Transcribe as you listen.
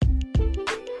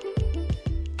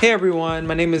Hey everyone,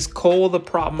 my name is Cole the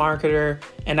Prop Marketer,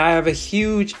 and I have a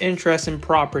huge interest in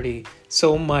property,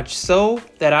 so much so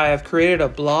that I have created a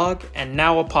blog and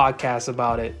now a podcast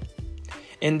about it.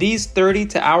 In these 30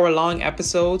 to hour-long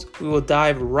episodes, we will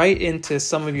dive right into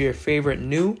some of your favorite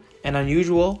new and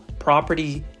unusual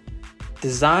property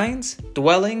designs,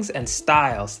 dwellings, and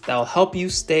styles that will help you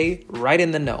stay right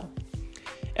in the know.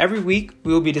 Every week,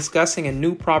 we will be discussing a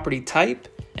new property type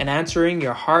and answering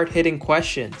your hard-hitting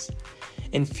questions.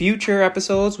 In future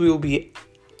episodes, we will be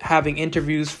having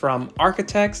interviews from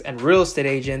architects and real estate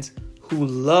agents who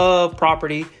love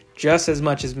property just as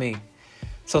much as me.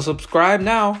 So subscribe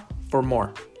now for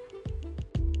more.